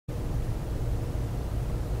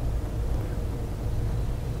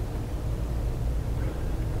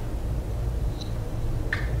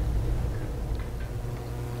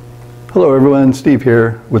Hello everyone, Steve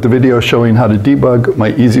here with a video showing how to debug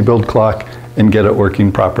my Easy Build clock and get it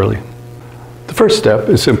working properly. The first step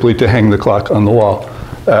is simply to hang the clock on the wall.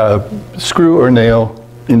 Screw or nail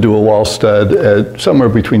into a wall stud at somewhere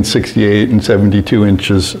between 68 and 72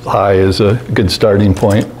 inches high is a good starting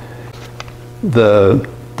point. The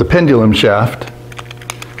pendulum shaft,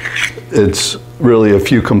 it's really a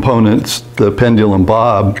few components. The pendulum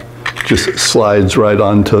bob just slides right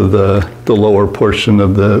onto the lower portion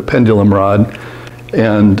of the pendulum rod,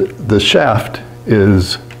 and the shaft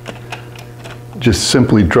is just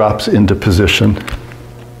simply drops into position.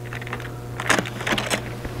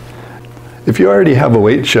 If you already have a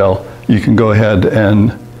weight shell, you can go ahead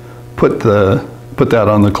and put that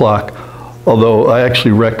on the clock, although I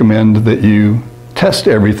actually recommend that you test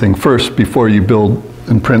everything first before you build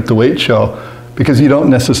and print the weight shell, because you don't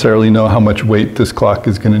necessarily know how much weight this clock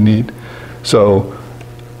is going to need. So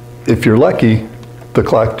if you're lucky, the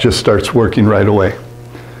clock just starts working right away.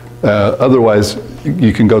 Otherwise,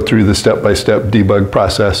 you can go through the step-by-step debug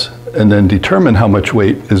process and then determine how much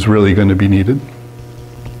weight is really going to be needed.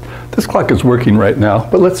 This clock is working right now,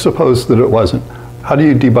 but let's suppose that it wasn't. How do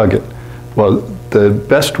you debug it? Well, the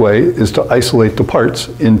best way is to isolate the parts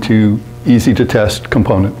into easy-to-test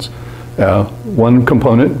components. One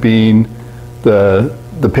component being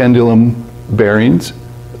the pendulum bearings,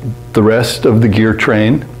 the rest of the gear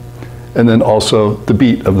train, and then also the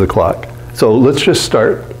beat of the clock. So let's just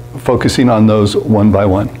start focusing on those one by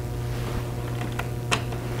one.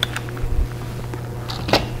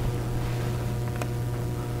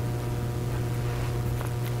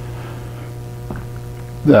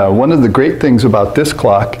 One of the great things about this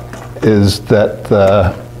clock is that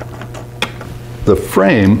the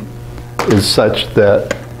frame is such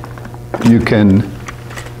that you can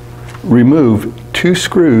remove 2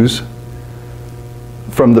 screws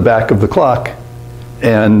from the back of the clock,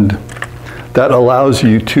 and that allows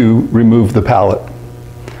you to remove the pallet.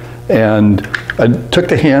 And I took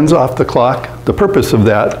the hands off the clock. The purpose of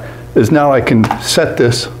that is now I can set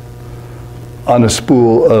this on a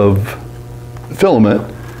spool of filament,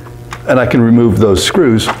 and I can remove those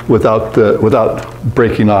screws without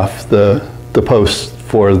breaking off the posts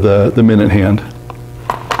for the minute hand.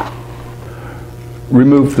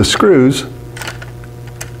 Remove the screws,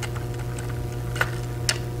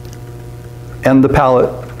 and the pallet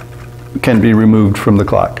can be removed from the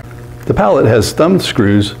clock. The pallet has thumb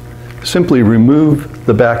screws. Simply remove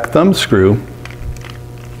the back thumb screw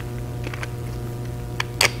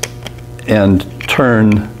and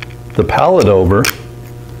turn the pallet over.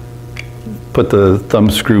 Put the thumb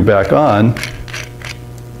screw back on.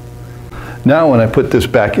 Now when I put this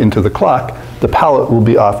back into the clock, the pallet will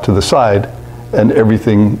be off to the side and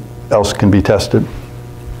everything else can be tested.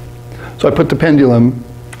 So I put the pendulum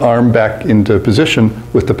arm back into position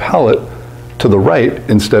with the pallet to the right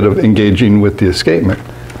instead of engaging with the escapement.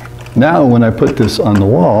 Now when I put this on the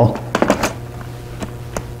wall,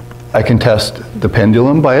 I can test the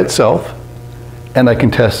pendulum by itself, and I can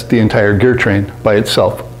test the entire gear train by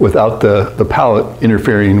itself without the pallet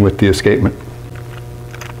interfering with the escapement.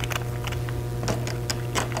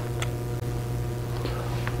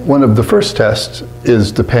 One of the first tests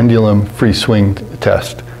is the pendulum free swing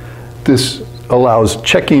test. This allows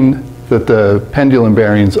checking that the pendulum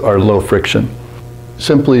bearings are low friction.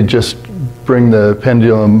 Simply just bring the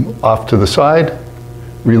pendulum off to the side,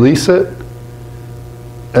 release it,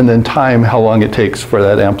 and then time how long it takes for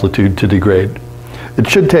that amplitude to degrade. It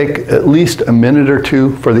should take at least a minute or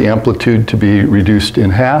 2 for the amplitude to be reduced in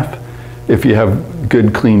half if you have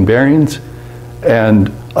good clean bearings,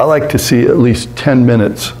 and I like to see at least 10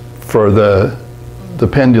 minutes for the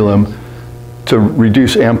pendulum to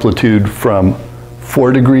reduce amplitude from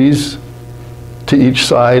 4 degrees to each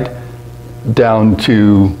side down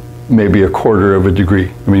to maybe 1/4 of a degree.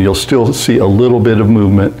 I mean, you'll still see a little bit of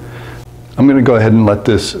movement. I'm going to go ahead and let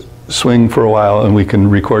this swing for a while and we can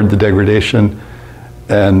record the degradation,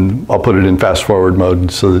 and I'll put it in fast forward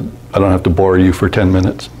mode so that I don't have to bore you for 10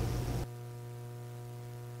 minutes.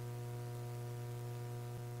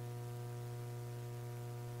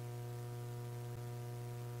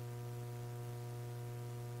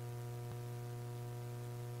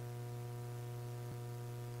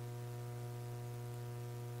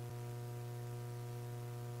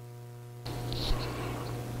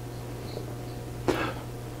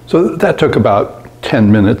 So that took about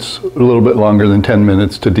 10 minutes, a little bit longer than 10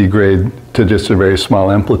 minutes to degrade to just a very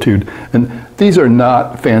small amplitude. And these are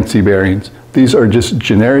not fancy bearings. These are just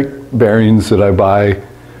generic bearings that I buy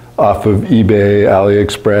off of eBay,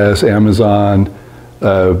 AliExpress, Amazon.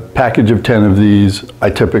 A package of 10 of these, I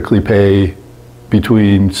typically pay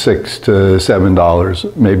between $6 to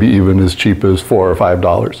 $7, maybe even as cheap as $4 or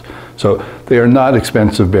 $5. So they are not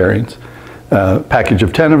expensive bearings. A package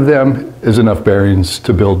of 10 of them is enough bearings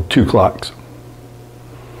to build 2 clocks.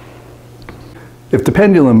 If the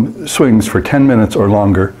pendulum swings for 10 minutes or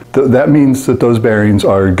longer, that means that those bearings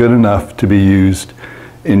are good enough to be used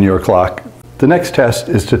in your clock. The next test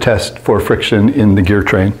is to test for friction in the gear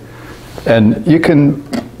train. And you can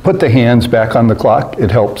put the hands back on the clock.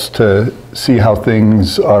 It helps to see how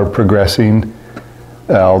things are progressing,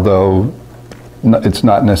 although it's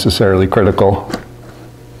not necessarily critical.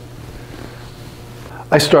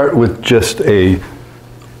 I start with just a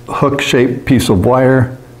hook-shaped piece of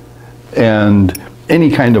wire and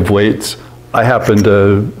any kind of weights. I happen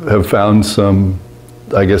to have found some,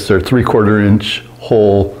 I guess they're 3/4 inch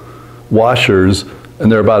hole washers,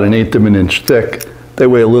 and they're about 1/8 of an inch thick. They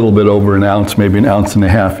weigh a little bit over an ounce, maybe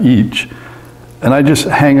 1.5 ounces each. And I just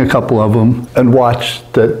hang a couple of them and watch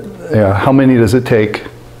that, how many does it take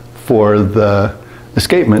for the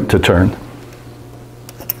escapement to turn.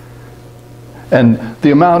 And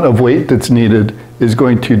the amount of weight that's needed is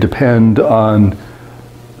going to depend on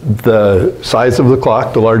the size of the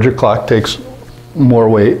clock. The larger clock takes more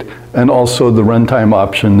weight, and also the runtime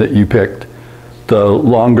option that you picked. The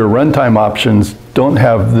longer runtime options don't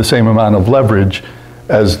have the same amount of leverage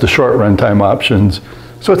as the short runtime options,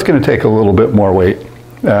 so it's going to take a little bit more weight.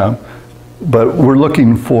 But we're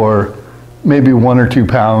looking for maybe 1 or 2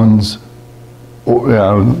 pounds,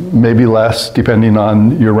 or, maybe less, depending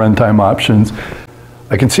on your runtime options.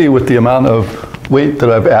 I can see with the amount of weight that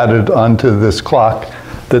I've added onto this clock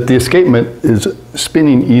that the escapement is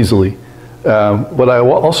spinning easily. What I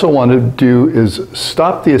also want to do is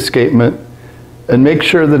stop the escapement and make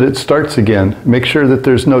sure that it starts again. Make sure that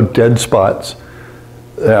there's no dead spots.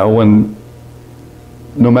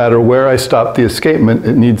 No matter where I stop the escapement,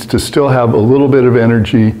 it needs to still have a little bit of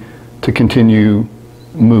energy to continue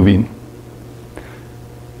moving.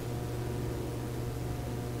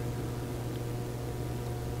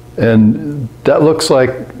 And that looks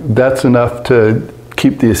like that's enough to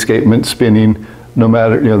keep the escapement spinning, no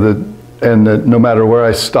matter, no matter where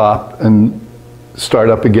I stop and start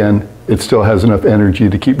up again, it still has enough energy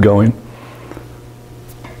to keep going.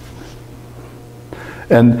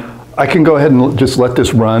 And I can go ahead and just let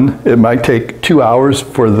this run. It might take 2 hours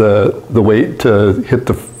for the weight to hit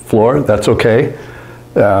the floor. That's okay.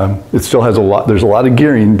 It still has there's a lot of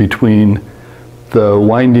gearing between the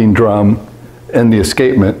winding drum and the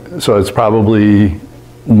escapement. So it's probably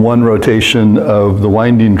 1 rotation of the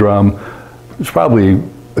winding drum. It's probably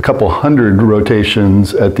a couple hundred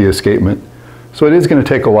rotations at the escapement. So it is going to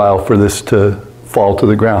take a while for this to fall to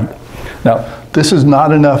the ground. Now, this is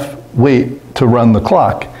not enough weight to run the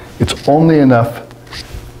clock. It's only enough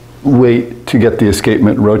weight to get the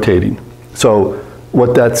escapement rotating. So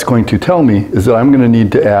what that's going to tell me is that I'm going to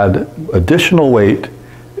need to add additional weight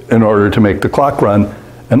in order to make the clock run,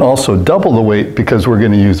 and also double the weight because we're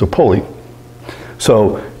going to use a pulley.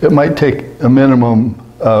 So it might take a minimum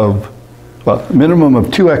of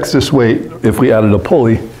 2x this weight if we added a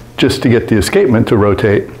pulley just to get the escapement to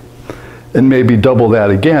rotate, and maybe double that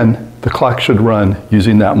again. The clock should run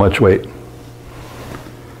using that much weight.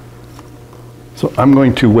 So I'm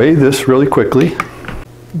going to weigh this really quickly.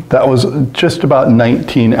 That was just about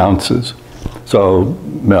 19 ounces. So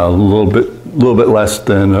a little bit less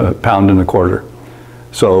than 1.25 pounds.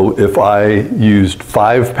 So if I used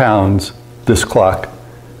 5 pounds, this clock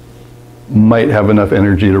might have enough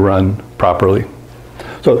energy to run properly.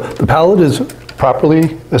 So the pallet is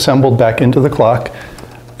properly assembled back into the clock,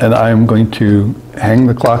 and I'm going to hang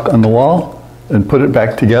the clock on the wall and put it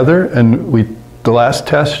back together. And the last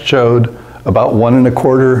test showed about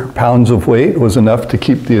 1.25 pounds of weight was enough to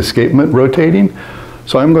keep the escapement rotating.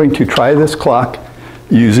 So I'm going to try this clock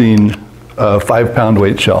using a 5-pound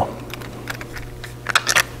weight shell.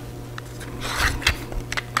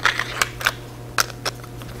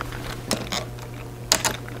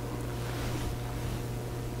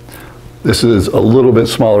 This is a little bit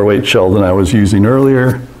smaller weight shell than I was using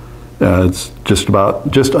earlier. It's just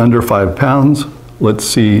under 5 pounds. Let's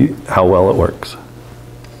see how well it works.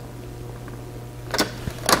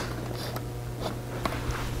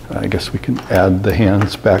 I guess we can add the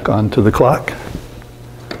hands back onto the clock.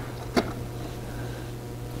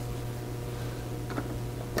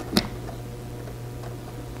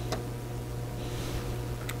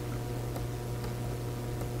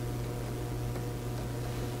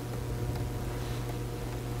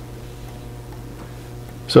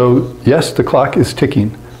 So yes, the clock is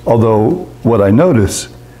ticking, although what I notice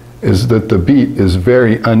is that the beat is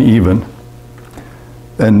very uneven.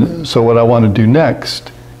 And so what I want to do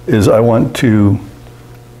next is I want to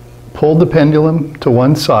pull the pendulum to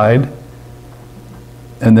one side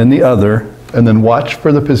and then the other, and then watch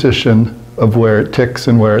for the position of where it ticks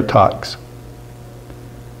and where it talks.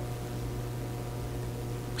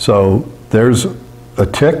 So there's a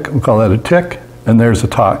tick, we'll call that a tick, and there's a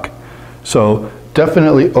talk. So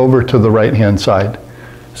definitely over to the right-hand side.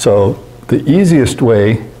 So the easiest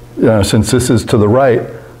way, since this is to the right,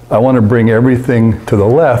 I want to bring everything to the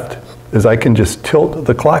left, is I can just tilt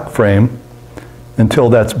the clock frame until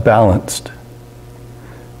that's balanced.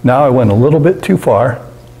 Now I went a little bit too far.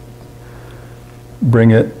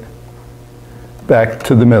 Bring it back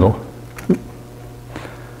to the middle.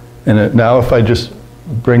 And now if I just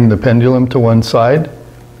bring the pendulum to one side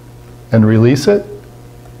and release it,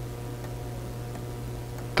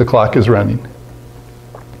 the clock is running.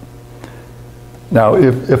 Now,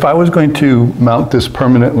 if I was going to mount this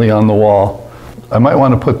permanently on the wall, I might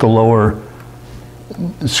want to put the lower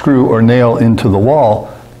screw or nail into the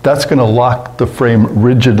wall. That's going to lock the frame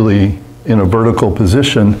rigidly in a vertical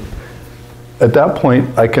position. At that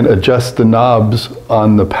point, I can adjust the knobs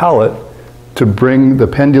on the pallet to bring the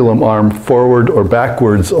pendulum arm forward or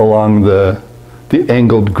backwards along the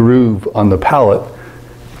angled groove on the pallet,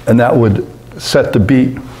 and that would set the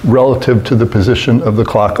beat relative to the position of the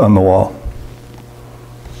clock on the wall.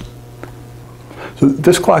 So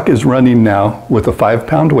this clock is running now with a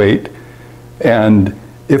 5-pound weight, and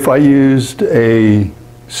if I used a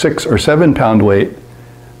 6 or 7-pound weight,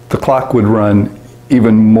 the clock would run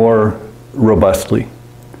even more robustly.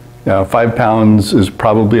 Now, 5 pounds is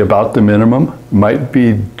probably about the minimum. Might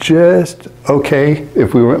be just okay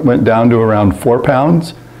if we went down to around 4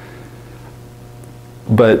 pounds.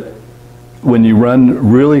 But when you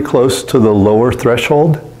run really close to the lower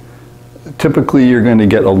threshold, typically you're going to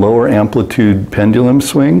get a lower amplitude pendulum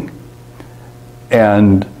swing,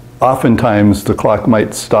 and oftentimes the clock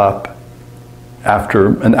might stop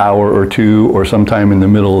after an hour or two, or sometime in the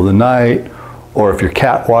middle of the night, or if your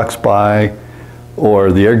cat walks by,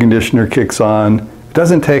 or the air conditioner kicks on. It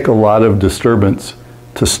doesn't take a lot of disturbance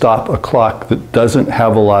to stop a clock that doesn't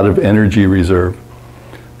have a lot of energy reserve.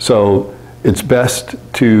 So it's best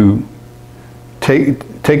to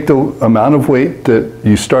take the amount of weight that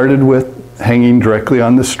you started with hanging directly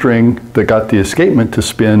on the string that got the escapement to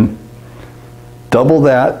spin, double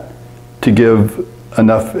that to give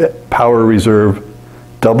enough power reserve,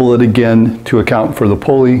 double it again to account for the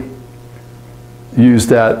pulley, use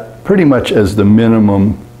that pretty much as the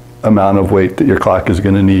minimum amount of weight that your clock is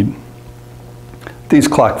going to need. These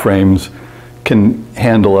clock frames can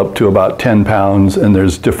handle up to about 10 pounds, and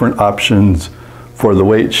there's different options for the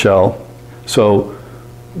weight shell. So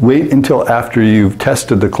wait until after you've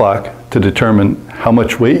tested the clock to determine how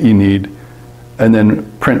much weight you need, and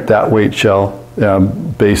then print that weight shell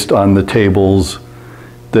based on the tables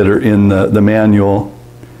that are in the manual,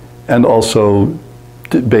 and also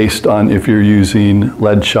based on if you're using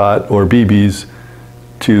lead shot or BBs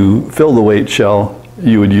to fill the weight shell,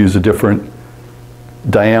 you would use a different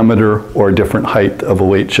diameter or a different height of a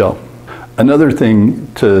weight shell. Another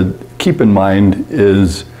thing to keep in mind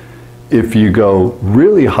is if you go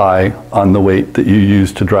really high on the weight that you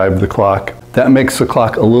use to drive the clock, that makes the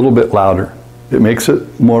clock a little bit louder. It makes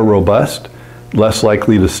it more robust, less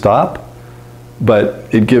likely to stop,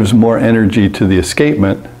 but it gives more energy to the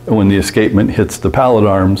escapement. And when the escapement hits the pallet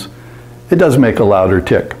arms, it does make a louder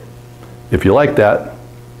tick. If you like that,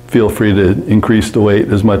 feel free to increase the weight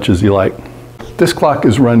as much as you like. This clock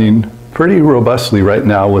is running pretty robustly right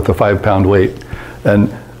now with a 5-pound weight.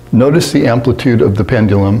 And notice the amplitude of the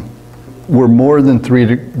pendulum. We're more than 3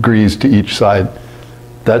 degrees to each side.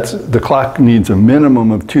 The clock needs a minimum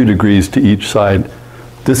of 2 degrees to each side.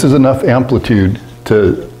 This is enough amplitude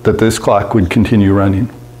that this clock would continue running.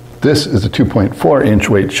 This is a 2.4-inch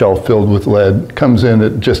weight shell filled with lead, comes in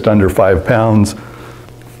at just under 5 pounds.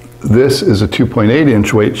 This is a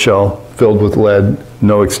 2.8-inch weight shell filled with lead,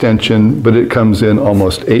 no extension, but it comes in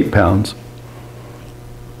almost 8 pounds.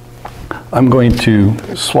 I'm going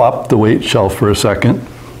to swap the weight shell for a second.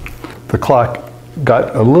 The clock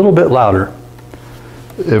got a little bit louder.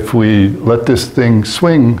 If we let this thing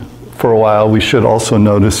swing for a while, we should also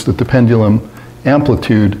notice that the pendulum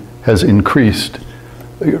amplitude has increased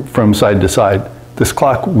from side to side. This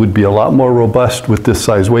clock would be a lot more robust with this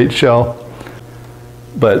size weight shell,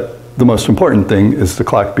 but the most important thing is the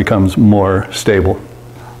clock becomes more stable.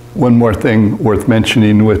 One more thing worth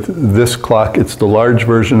mentioning with this clock, it's the large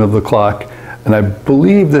version of the clock, and I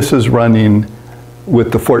believe this is running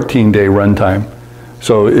with the 14-day runtime.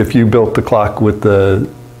 So if you built the clock with the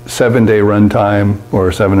 7-day runtime,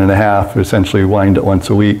 or 7.5, essentially wind it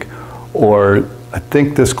once a week, or I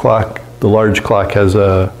think this clock, the large clock, has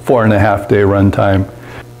a 4.5-day runtime.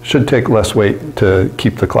 should take less weight to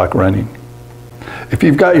keep the clock running. If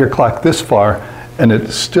you've got your clock this far and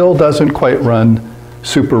it still doesn't quite run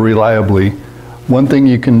super reliably, one thing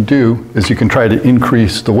you can do is you can try to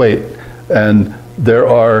increase the weight. And there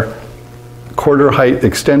are quarter height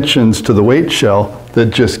extensions to the weight shell that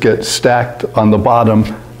just get stacked on the bottom,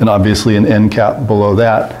 and obviously an end cap below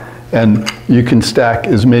that. And you can stack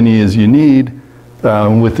as many as you need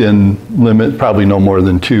within limit, probably no more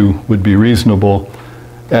than 2 would be reasonable.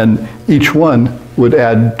 And each one would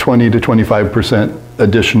add 20 to 25%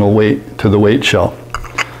 additional weight to the weight shell.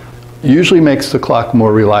 Usually makes the clock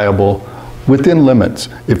more reliable within limits.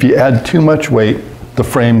 If you add too much weight, the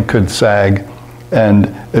frame could sag, and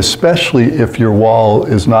especially if your wall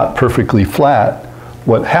is not perfectly flat,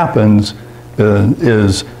 what happens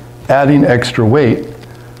is adding extra weight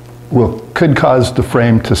could cause the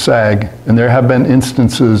frame to sag, and there have been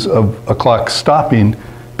instances of a clock stopping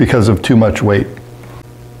because of too much weight.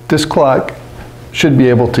 This clock should be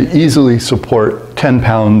able to easily support 10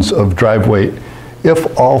 pounds of drive weight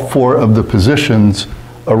if all 4 of the positions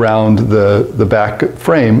around the back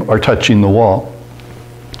frame are touching the wall.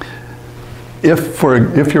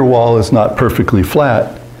 If your wall is not perfectly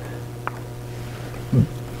flat,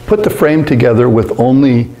 put the frame together with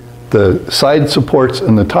only the side supports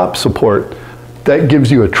and the top support. That gives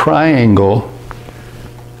you a triangle,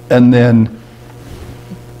 and then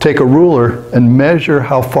take a ruler and measure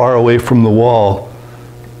how far away from the wall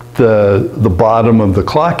the bottom of the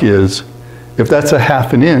clock is. If that's a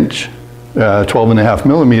 ½ an inch, 12.5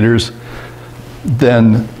 millimeters,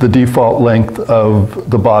 then the default length of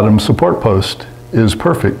the bottom support post is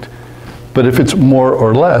perfect. But if it's more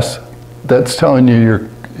or less, that's telling you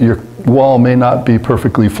your wall may not be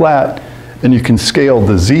perfectly flat, and you can scale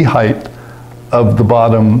the Z height of the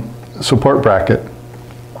bottom support bracket.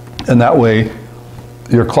 And that way,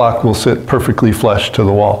 your clock will sit perfectly flush to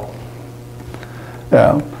the wall.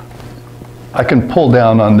 I can pull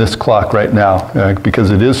down on this clock right now because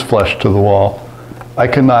it is flush to the wall. I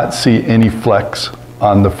cannot see any flex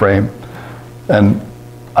on the frame. And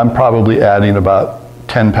I'm probably adding about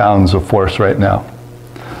 10 pounds of force right now.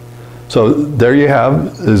 So there you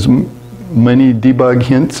have as many debug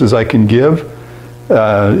hints as I can give.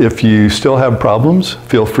 If you still have problems,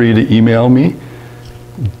 feel free to email me.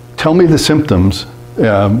 Tell me the symptoms.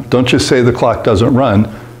 Don't just say the clock doesn't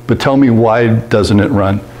run, but tell me why doesn't it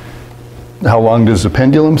run. How long does the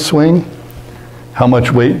pendulum swing? How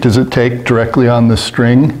much weight does it take directly on the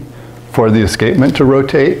string for the escapement to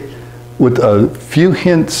rotate? With a few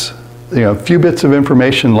hints, a few bits of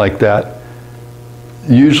information like that,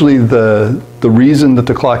 usually the reason that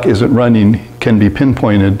the clock isn't running can be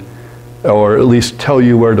pinpointed, or at least tell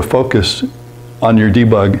you where to focus on your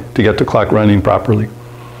debug to get the clock running properly.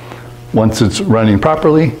 Once it's running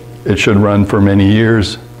properly, it should run for many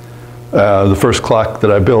years. The first clock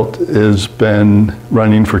that I built has been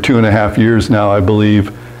running for 2.5 years now, I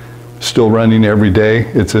believe. Still running every day.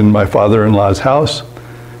 It's in my father-in-law's house.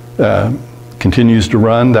 Continues to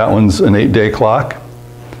run. That one's an 8-day clock.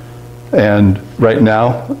 And right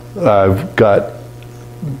now, I've got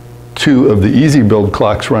 2 of the easy build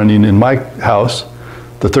clocks running in my house,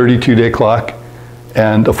 the 32-day clock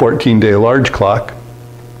and a 14-day large clock,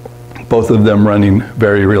 both of them running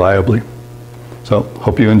very reliably. So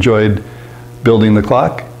hope you enjoyed building the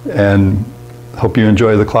clock, and hope you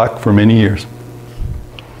enjoy the clock for many years.